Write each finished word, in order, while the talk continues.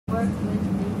work with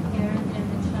the parent and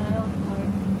the child, or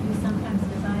do you sometimes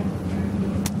divide the therapy?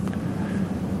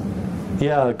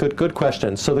 Yeah, good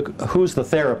question. So who's the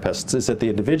therapist? Is it the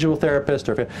individual therapist?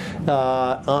 Or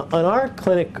on our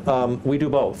clinic, we do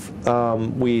both.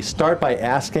 We start by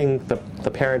asking the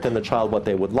parent and the child what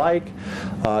they would like.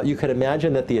 You can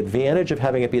imagine that the advantage of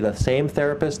having it be the same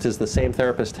therapist is the same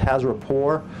therapist has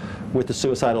rapport with the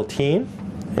suicidal teen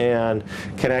and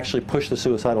can actually push the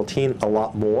suicidal teen a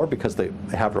lot more because they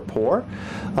have rapport.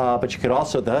 But you could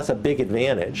also, that's a big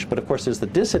advantage, but of course there's the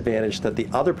disadvantage that the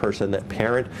other person, that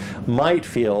parent, might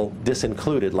feel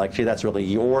disincluded, like, gee, that's really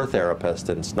your therapist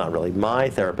and it's not really my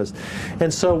therapist.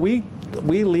 And so we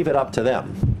leave it up to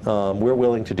them. We're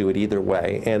willing to do it either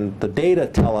way, and the data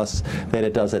tell us that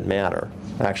it doesn't matter,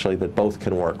 actually, that both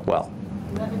can work well.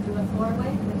 You ever do a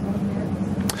four-way?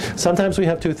 Sometimes we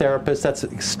have two therapists. That's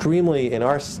extremely, in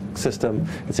our system,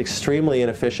 it's extremely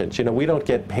inefficient. You know, we don't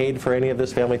get paid for any of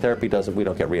this. Family therapy doesn't. We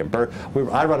don't get reimbursed.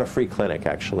 I run a free clinic,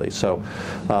 actually, so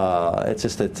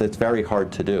it's very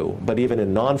hard to do. But even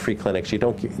in non-free clinics, you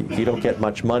don't get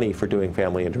much money for doing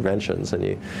family interventions, and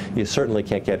you certainly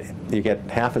can't get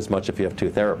half as much if you have two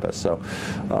therapists. So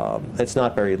it's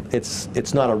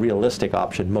not a realistic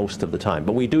option most of the time.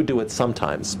 But we do it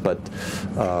sometimes, but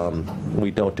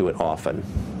we don't do it often.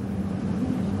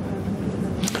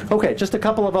 Okay, just a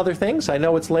couple of other things. I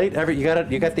know it's late. You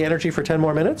got the energy for 10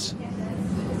 more minutes?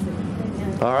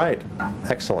 All right,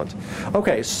 excellent.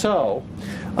 Okay, so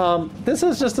this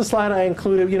is just a slide I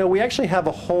included. You know, we actually have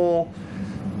a whole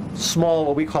small,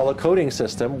 what we call a coding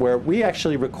system, where we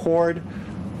actually record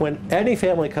when any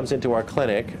family comes into our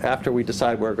clinic. After we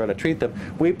decide we're going to treat them,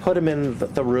 we put them in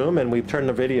the room and we turn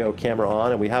the video camera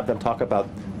on and we have them talk about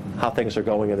how things are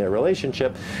going in their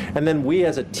relationship. And then we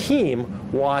as a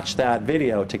team watch that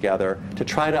video together to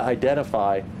try to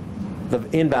identify the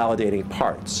invalidating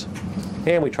parts.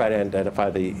 And we try to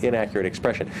identify the inaccurate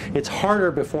expression. It's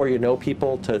harder before you know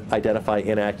people to identify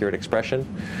inaccurate expression,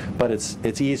 but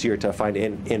it's easier to find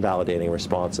invalidating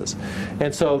responses.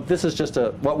 And so this is just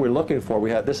what we're looking for.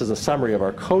 This is a summary of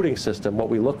our coding system, what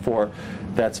we look for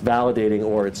that's validating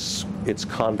or its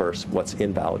converse, what's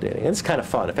invalidating. And it's kind of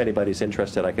fun. If anybody's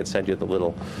interested, I could send you the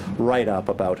little write-up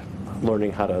about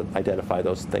learning how to identify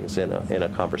those things in a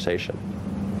conversation.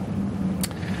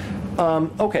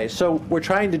 Okay, so we're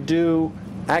trying to do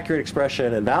accurate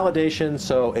expression and validation.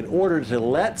 So in order to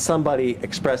let somebody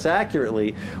express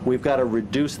accurately, we've got to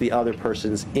reduce the other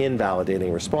person's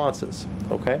invalidating responses.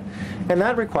 Okay? And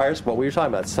that requires what we were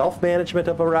talking about: self-management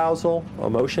of arousal,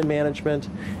 emotion management,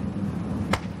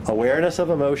 awareness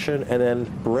of emotion, and then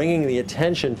bringing the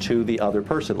attention to the other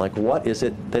person. Like, what is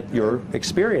it that you're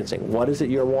experiencing? What is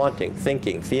it you're wanting,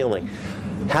 thinking, feeling?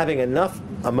 Having enough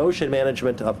emotion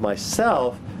management of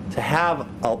myself to have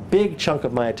a big chunk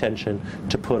of my attention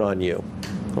to put on you.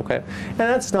 Okay? And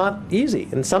that's not easy.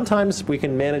 And sometimes we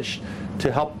can manage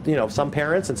to help, you know, some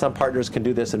parents and some partners can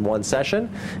do this in one session,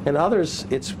 and others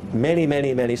it's many,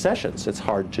 many, many sessions. It's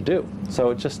hard to do.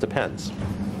 So it just depends.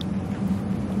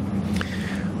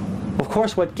 Of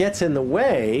course, what gets in the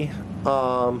way,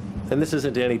 and this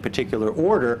isn't in any particular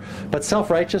order, but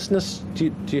self-righteousness.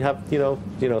 Do you have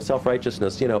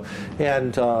self-righteousness?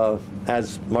 And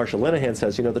as Marshall Linehan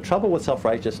says, the trouble with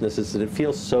self-righteousness is that it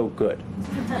feels so good.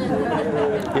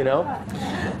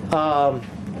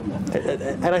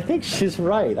 And I think she's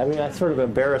right. I mean, I'm sort of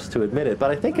embarrassed to admit it,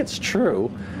 but I think it's true.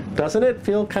 Doesn't it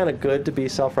feel kind of good to be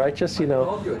self-righteous? I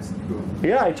told you it's true.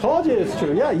 Yeah, I told you it's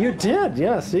true. Yeah, you did.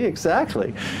 Yeah, see,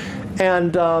 exactly.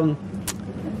 And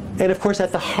of course,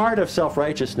 at the heart of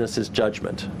self-righteousness is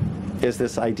judgment, is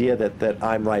this idea that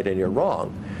I'm right and you're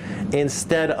wrong,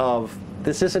 instead of,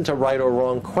 this isn't a right or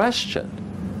wrong question,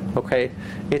 okay?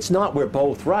 It's not we're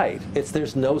both right. It's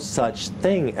there's no such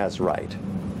thing as right,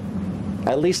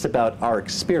 at least about our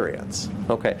experience,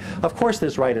 okay? Of course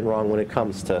there's right and wrong when it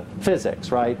comes to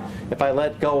physics, right? If I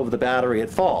let go of the battery, it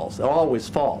falls. It always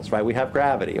falls, right? We have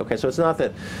gravity, okay? So it's not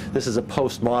that this is a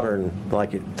postmodern,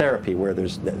 like, therapy where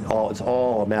it's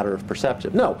all a matter of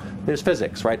perception. No, there's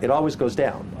physics, right? It always goes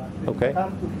down, okay?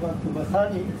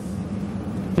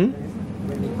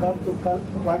 When you come to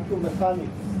quantum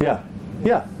mechanics,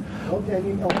 yeah.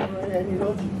 Any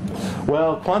logic.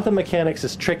 Well, quantum mechanics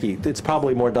is tricky. It's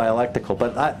probably more dialectical,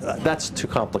 but that's too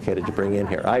complicated to bring in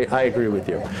here. I agree with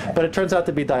you. But it turns out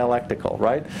to be dialectical,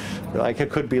 right? Like, it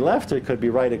could be left, it could be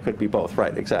right, it could be both.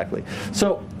 Right, exactly.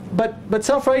 So But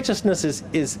self-righteousness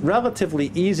is relatively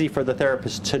easy for the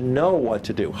therapist to know what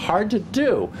to do. Hard to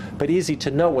do, but easy to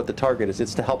know what the target is.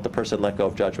 It's to help the person let go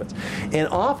of judgments. And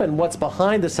often what's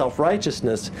behind the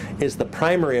self-righteousness is the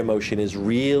primary emotion is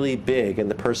really big and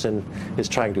the person is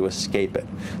trying to escape it.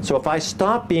 So if I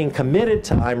stop being committed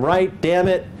to I'm right, damn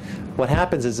it, what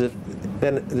happens is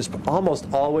then there's almost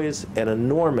always an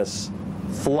enormous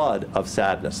flood of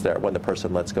sadness there when the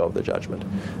person lets go of the judgment.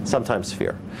 Sometimes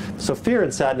fear. So fear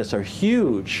and sadness are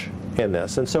huge in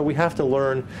this. And so we have to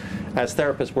learn as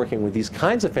therapists working with these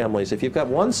kinds of families, if you've got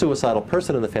one suicidal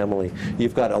person in the family,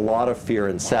 you've got a lot of fear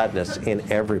and sadness in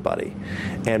everybody.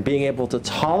 And being able to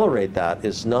tolerate that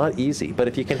is not easy. But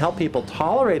if you can help people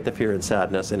tolerate the fear and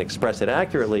sadness and express it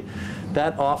accurately,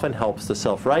 that often helps the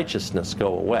self-righteousness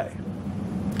go away.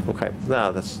 Okay, now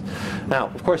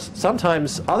of course,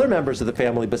 sometimes other members of the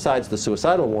family besides the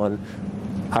suicidal one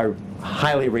are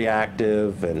highly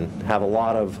reactive and have a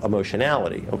lot of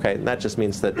emotionality. Okay, and that just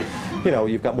means that,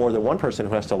 you've got more than one person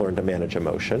who has to learn to manage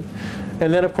emotion.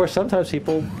 And then, of course, sometimes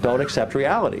people don't accept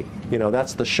reality.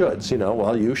 That's the shoulds.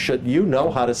 Well, you know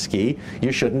how to ski.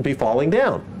 You shouldn't be falling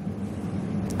down.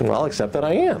 Well, except that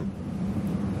I am.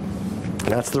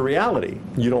 That's the reality.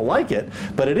 You don't like it,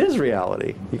 but it is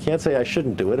reality. You can't say I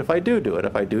shouldn't do it if I do it.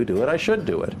 If I do it, I should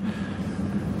do it.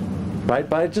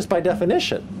 Right? Just by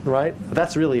definition, right?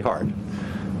 That's really hard.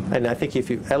 And I think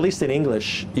at least in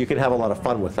English, you can have a lot of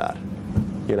fun with that,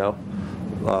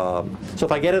 So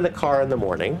if I get in the car in the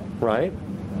morning, right?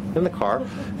 In the car,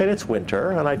 and it's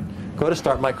winter, and I go to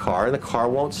start my car, and the car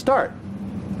won't start.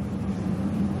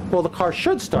 Well, the car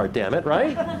should start, damn it,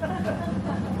 right?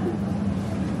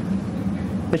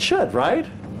 It should, right?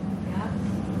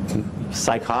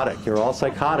 Psychotic. You're all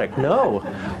psychotic. No.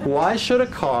 Why should a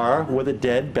car with a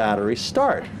dead battery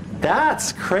start?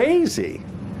 That's crazy.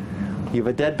 You have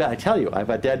a dead battery. I tell you, I have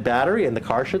a dead battery and the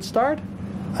car should start?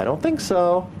 I don't think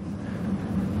so.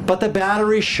 But the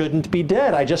battery shouldn't be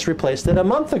dead. I just replaced it a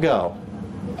month ago.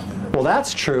 Well,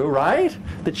 that's true, right?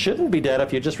 It shouldn't be dead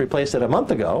if you just replaced it a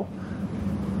month ago.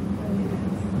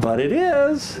 But it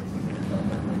is.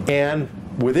 And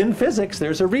within physics,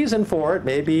 there's a reason for it.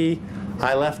 Maybe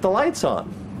I left the lights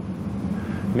on.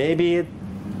 Maybe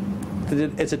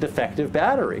it's a defective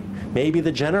battery. Maybe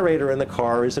the generator in the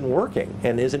car isn't working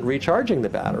and isn't recharging the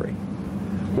battery.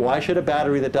 Why should a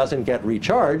battery that doesn't get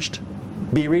recharged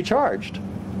be recharged?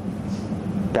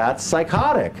 That's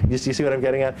psychotic. You see what I'm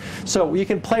getting at? So you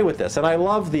can play with this. And I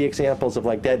love the examples of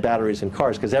like dead batteries in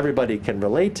cars because everybody can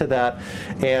relate to that.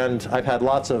 And I've had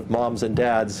lots of moms and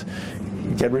dads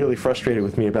get really frustrated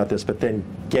with me about this, but then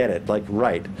get it, like,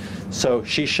 right. So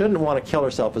she shouldn't want to kill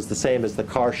herself is the same as the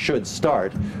car should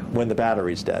start when the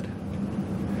battery's dead.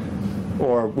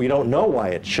 Or we don't know why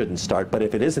it shouldn't start, but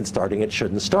if it isn't starting, it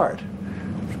shouldn't start.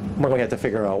 We're going to have to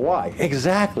figure out why.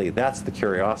 Exactly, that's the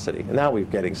curiosity. And now we're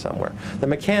getting somewhere. The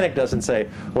mechanic doesn't say,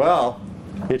 well,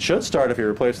 it should start if you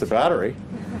replace the battery.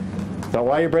 So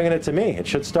why are you bringing it to me? It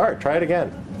should start. Try it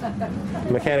again.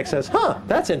 The mechanic says,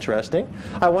 that's interesting.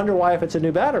 I wonder why if it's a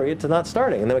new battery, it's not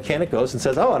starting. And the mechanic goes and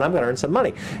says, and I'm going to earn some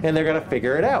money. And they're going to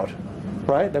figure it out,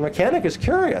 right? The mechanic is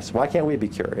curious. Why can't we be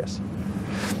curious?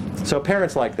 So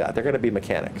parents like that. They're going to be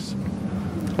mechanics.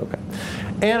 Okay.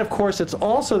 And of course, it's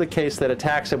also the case that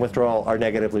attacks and withdrawal are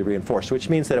negatively reinforced, which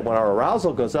means that when our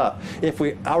arousal goes up, if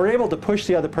we are able to push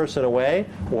the other person away,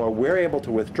 or we're able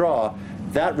to withdraw,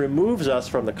 that removes us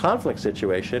from the conflict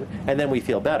situation, and then we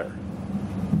feel better.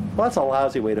 Well, that's a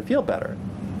lousy way to feel better,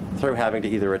 through having to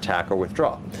either attack or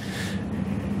withdraw.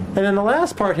 And then the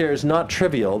last part here is not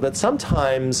trivial, that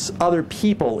sometimes other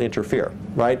people interfere,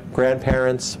 right?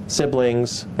 Grandparents,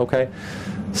 siblings, okay?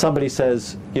 Somebody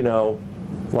says, your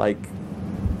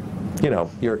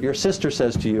sister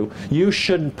says to you, you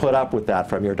shouldn't put up with that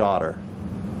from your daughter.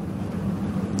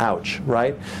 Ouch,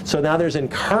 right? So now there's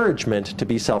encouragement to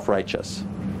be self-righteous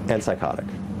and psychotic.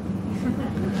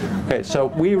 Okay, so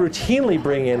we routinely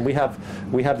bring in, we have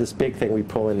this big thing, we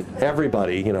pull in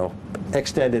everybody,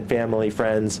 extended family,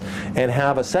 friends, and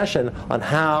have a session on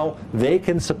how they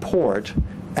can support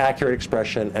accurate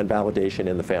expression and validation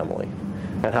in the family,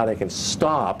 and how they can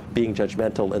stop being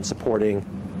judgmental and supporting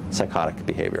psychotic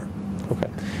behavior. Okay,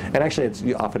 and actually it's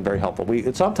often very helpful.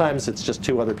 Sometimes it's just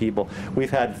 2 other people. We've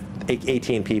had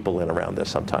 18 people in around this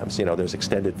sometimes. There's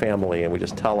extended family, and we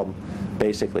just tell them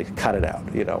basically cut it out,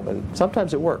 and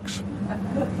sometimes it works.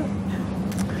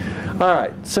 All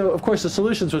right, so of course the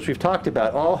solutions which we've talked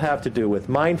about all have to do with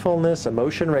mindfulness,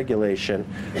 emotion regulation,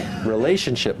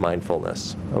 relationship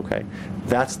mindfulness. Okay,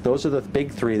 those are the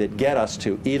big 3 that get us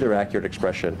to either accurate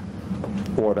expression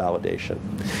or validation.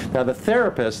 Now the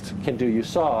therapist can do,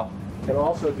 can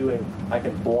also doing, I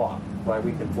can block. right?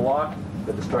 We can block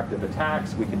the destructive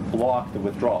attacks. We can block the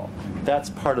withdrawal. That's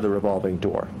part of the revolving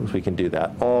door. We can do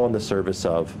that, all in the service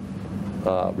of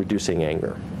reducing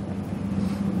anger.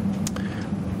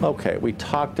 Okay, we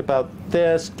talked about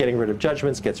this. Getting rid of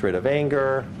judgments gets rid of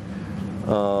anger.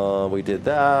 We did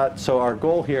that. So our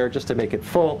goal here, just to make it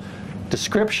full,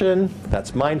 description,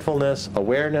 that's mindfulness.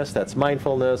 Awareness, that's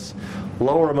mindfulness.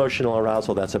 Lower emotional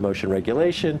arousal, that's emotion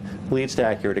regulation. Leads to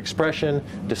accurate expression.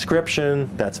 Description,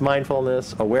 that's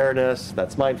mindfulness. Awareness,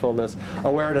 that's mindfulness.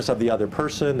 Awareness of the other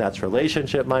person, that's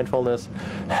relationship mindfulness.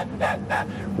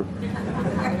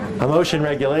 Emotion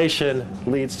regulation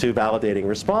leads to validating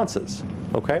responses.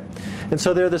 Okay? And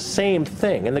so they're the same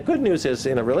thing. And the good news is,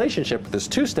 in a relationship, this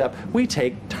two-step, we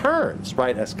take turns,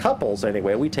 right? As couples,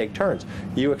 anyway, we take turns.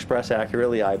 You express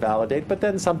accurately, I validate, but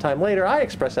then sometime later, I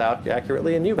express out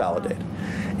accurately and you validate.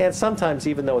 And sometimes,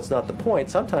 even though it's not the point,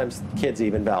 sometimes kids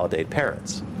even validate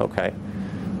parents, okay?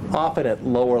 Often at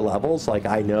lower levels, like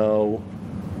I know,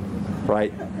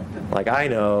 right? Like I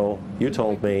know, you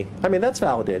told me. I mean, that's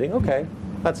validating, okay.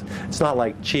 It's not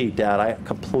like, gee, Dad, I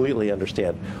completely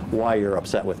understand why you're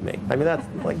upset with me. I mean, that's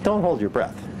like, don't hold your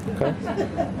breath, okay?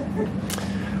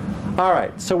 All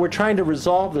right, so we're trying to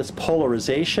resolve this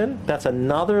polarization. That's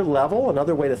another level,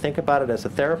 another way to think about it as a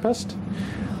therapist.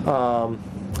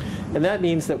 And that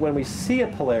means that when we see a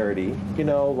polarity, you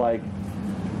know, like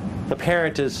the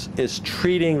parent is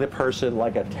treating the person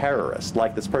like a terrorist,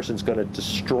 like this person's going to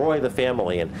destroy the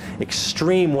family in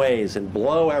extreme ways and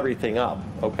blow everything up,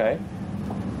 okay?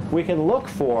 We can look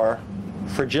for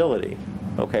fragility,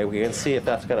 okay? We can see if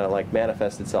that's going to like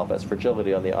manifest itself as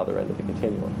fragility on the other end of the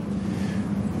continuum.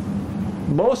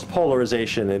 Most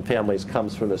polarization in families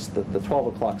comes from this, the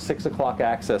 12 o'clock, 6 o'clock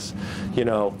axis. You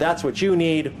know, that's what you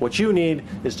need. What you need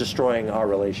is destroying our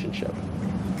relationship.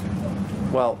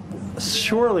 Well,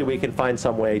 surely we can find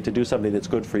some way to do something that's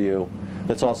good for you,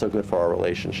 that's also good for our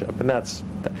relationship. And that's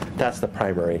the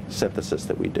primary synthesis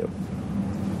that we do.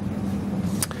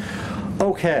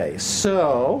 Okay,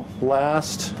 so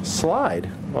last slide.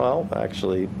 Well,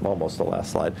 actually, almost the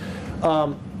last slide.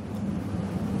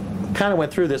 Kind of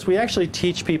went through this. We actually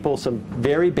teach people some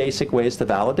very basic ways to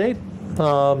validate.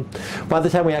 By the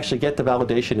time we actually get to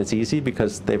validation, it's easy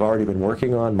because they've already been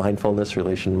working on mindfulness,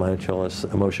 mindfulness,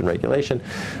 emotion regulation.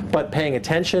 But paying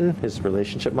attention is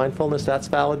relationship mindfulness. That's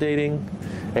validating.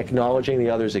 Acknowledging the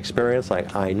other's experience,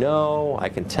 like I know, I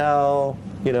can tell,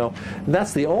 you know. And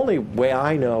that's the only way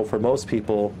I know for most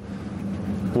people,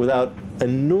 without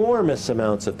enormous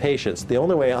amounts of patience, the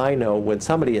only way I know when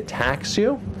somebody attacks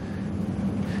you,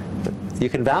 you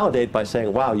can validate by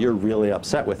saying, wow, you're really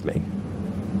upset with me.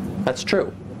 That's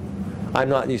true. I'm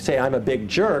not, you say I'm a big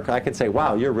jerk, I can say,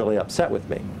 wow, you're really upset with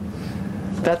me.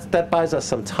 That buys us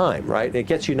some time, right? It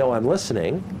gets you know I'm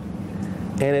listening,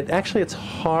 and it's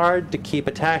hard to keep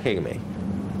attacking me.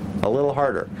 A little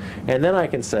harder. And then I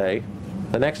can say,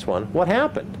 the next one, what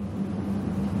happened?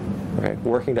 Okay,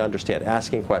 working to understand,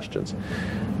 asking questions.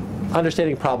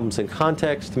 Understanding problems in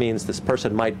context means this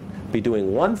person might be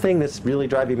doing one thing that's really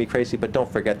driving me crazy, but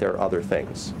don't forget there are other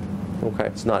things. Okay,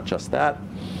 it's not just that.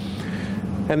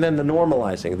 And then the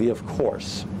normalizing, the of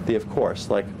course,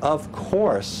 like, of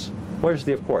course, where's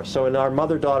the of course? So in our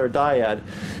mother-daughter dyad,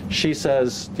 she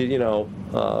says, you know,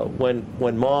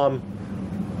 when mom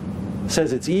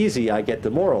says it's easy, I get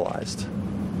demoralized.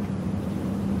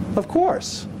 Of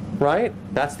course, right?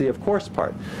 That's the of course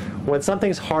part. When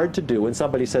something's hard to do, when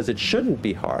somebody says it shouldn't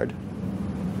be hard,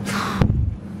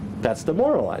 that's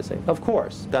demoralizing. Of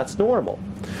course, that's normal.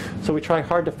 So we try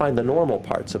hard to find the normal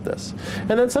parts of this.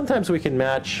 And then sometimes we can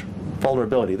match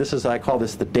vulnerability. This is, I call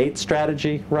this the date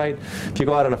strategy, right? If you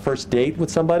go out on a first date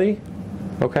with somebody,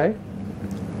 okay?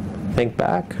 Think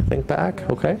back,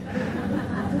 okay?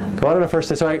 Go out on a first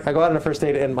date. So I go out on a first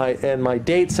date, and my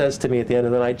date says to me at the end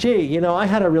of the night, gee, you know, I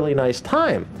had a really nice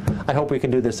time. I hope we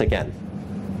can do this again.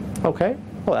 Okay?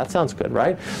 Well, that sounds good,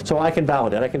 right? So I can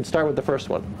validate. I can start with the first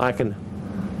one. I can...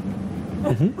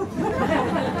 I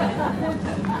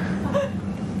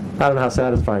don't know how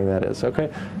satisfying that is,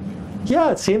 okay? Yeah,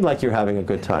 it seemed like you're having a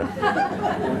good time.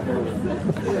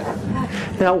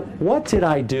 Now, what did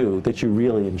I do that you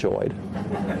really enjoyed?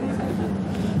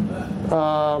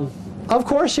 Of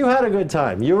course you had a good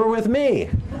time. You were with me,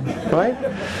 right?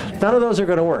 None of those are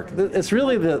going to work. It's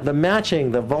really the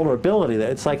matching, the vulnerability.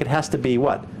 That it's like it has to be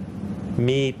what?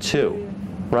 Me too.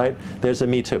 Right? There's a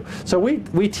me too. So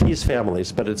we tease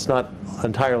families, but it's not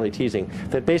entirely teasing,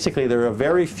 that basically there are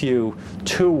very few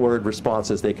two-word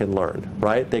responses they can learn,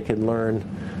 right? They can learn,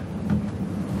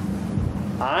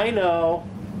 I know,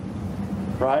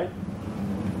 right?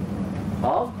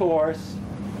 Of course,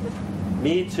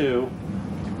 me too,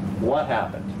 what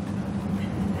happened?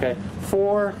 Okay?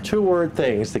 4 two-word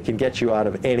things that can get you out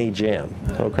of any jam.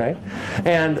 Okay?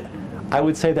 And I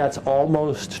would say that's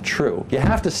almost true. You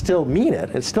have to still mean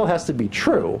it. It still has to be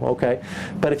true, okay?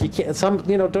 But if you can't,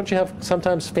 don't you have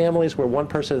sometimes families where one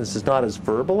person is not as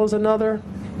verbal as another?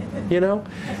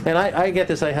 And I get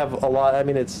this. I have a lot. I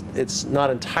mean, it's not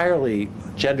entirely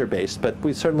gender-based, but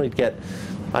we certainly get.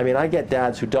 I mean, I get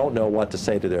dads who don't know what to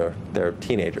say to their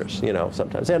teenagers,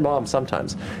 sometimes, and moms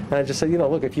sometimes. And I just say,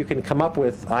 look, if you can come up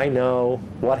with, I know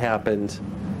what happened,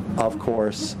 of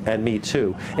course, and me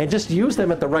too, and just use them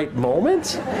at the right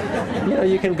moment,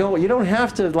 you can go. You don't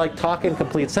have to talk in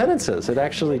complete sentences. It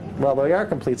actually, well, they are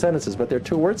complete sentences, but they're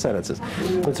 2-word sentences.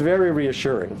 It's very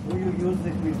reassuring. Do you use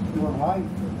it with your wife?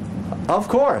 Of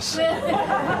course. Me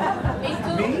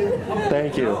too.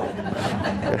 Thank you.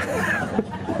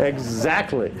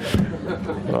 Exactly.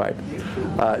 All right.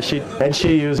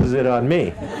 She uses it on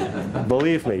me.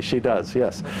 Believe me, she does.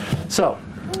 Yes. So,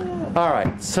 all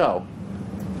right. So,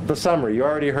 the summary. You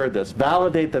already heard this.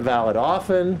 Validate the valid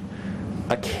often.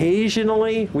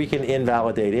 Occasionally, we can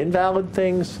invalidate invalid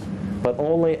things, but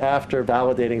only after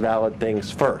validating valid things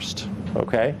first.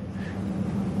 Okay.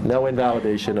 No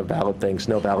invalidation of valid things,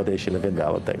 no validation of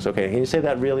invalid things. Okay, can you say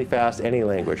that really fast? Any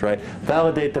language, right?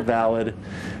 Validate the valid.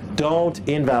 Don't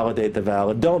invalidate the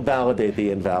valid. Don't validate the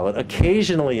invalid.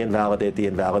 Occasionally invalidate the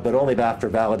invalid, but only after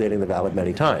validating the valid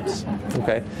many times.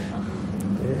 Okay?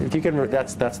 If you can,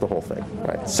 that's the whole thing,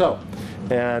 right? So,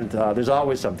 and there's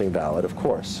always something valid, of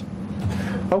course.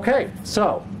 Okay,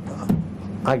 so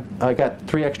I got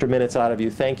 3 extra minutes out of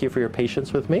you. Thank you for your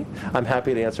patience with me. I'm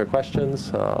happy to answer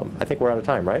questions. I think we're out of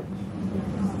time, right?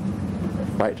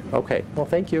 Right. Okay. Well,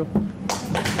 thank you.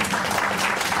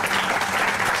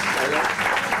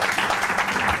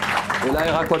 אולי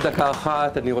רק עוד דקה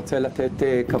אחת, אני רוצה לתת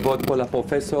כבוד פה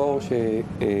לפרופסור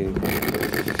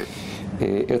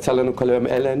שהרצה לנו כל היום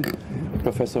אלן,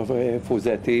 פרופסור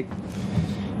פרוזטי.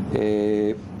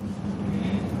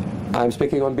 I'm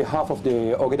speaking on behalf of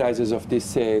the organizers of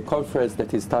this conference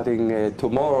that is starting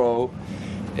tomorrow.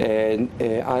 And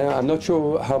I'm not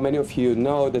sure how many of you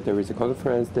know that there is a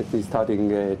conference that is starting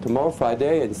tomorrow,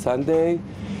 Friday and Sunday,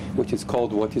 which is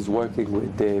called What is Working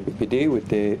with the BPD, with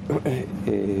the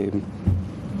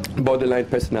borderline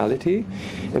personality.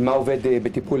 מה עובד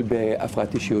בטיפול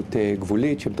בהפרעת אישיות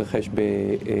גבולית שמתרחש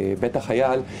בבית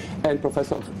החייל. And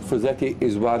Professor Fuzzetti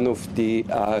is one of the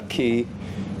key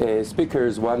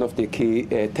speakers, one of the key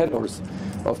tenors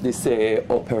of this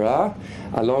opera,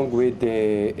 along with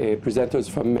the presenters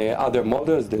from other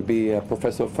models. There'll be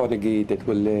Professor Fonagy that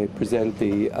will present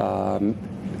the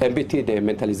MBT, the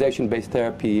mentalization-based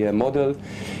therapy model,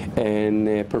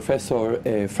 and Professor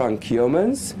Frank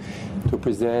Yeomans to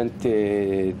present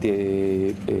the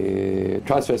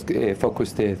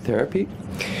transfer-focused therapy.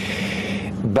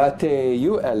 But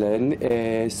you,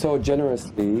 Ellen, so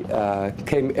generously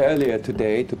came earlier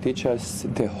today to teach us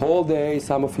the whole day.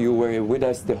 Some of you were with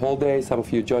us the whole day. Some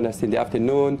of you joined us in the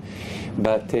afternoon.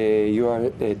 But you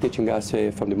are teaching us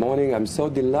from the morning. I'm so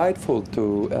delightful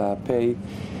to pay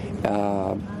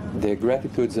the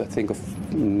gratitudes, I think,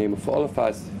 in the name of all of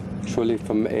us, truly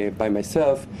from by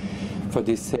myself, for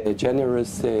this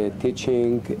generous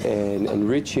teaching and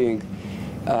enriching.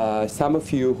 Some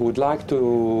of you who would like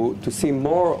to see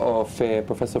more of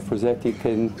Professor Fuzzetti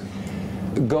can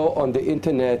go on the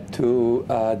internet to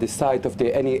the site of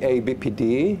the NEA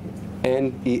BPD,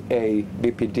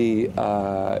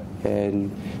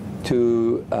 and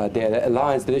to the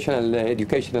Alliance, the National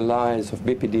Education Alliance of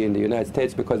BPD in the United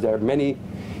States, because there are many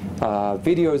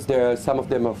videos there, some of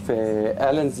them of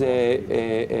Ellen's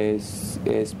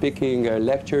speaking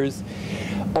lectures.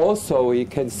 Also, you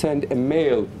can send a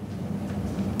mail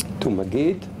to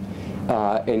Magid,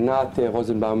 and Nat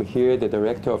Rosenbaum here, the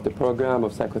director of the program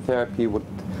of psychotherapy, would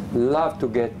love to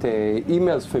get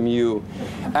emails from you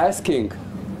asking,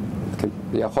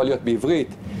 יכול להיות בעברית,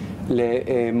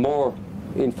 more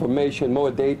information, more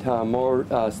data, more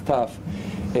stuff,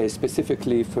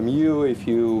 specifically from you, if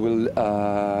you will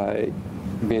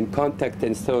be in contact,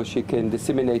 and so she can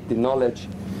disseminate the knowledge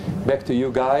back to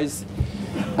you guys.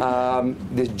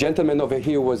 This gentleman over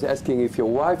here was asking if your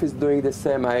wife is doing the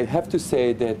same. I have to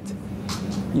say that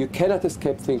you cannot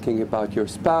escape thinking about your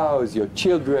spouse, your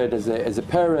children, as a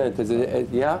parent,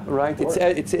 yeah, right?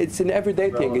 It's an everyday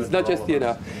thing. It's not just,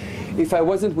 If I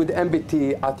wasn't with MBT,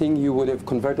 I think you would have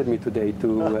converted me today to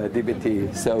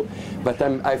DBT. So, but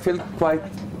I feel quite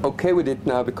okay with it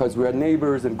now because we are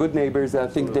neighbors and good neighbors. I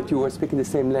think that you were speaking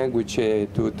the same language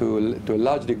to a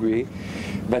large degree,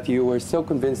 but you were so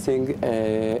convincing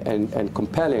and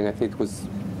compelling. I think it was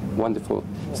wonderful.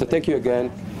 So thank you again,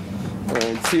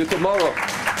 and see you tomorrow.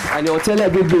 אני רוצה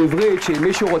להגיד בעברית שאם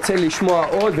מישהו רוצה לשמוע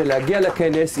עוד ולהגיע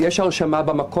לכנס, יש הרשמה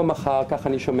במקום מחר, כך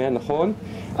אני שומע, נכון?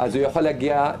 אז הוא יכול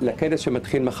להגיע לכנס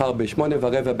שמתחיל מחר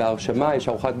ב8:15 בהרשמה, יש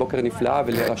ארוחת בוקר נפלאה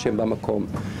ולהירשם במקום.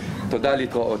 תודה,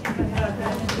 להתראות.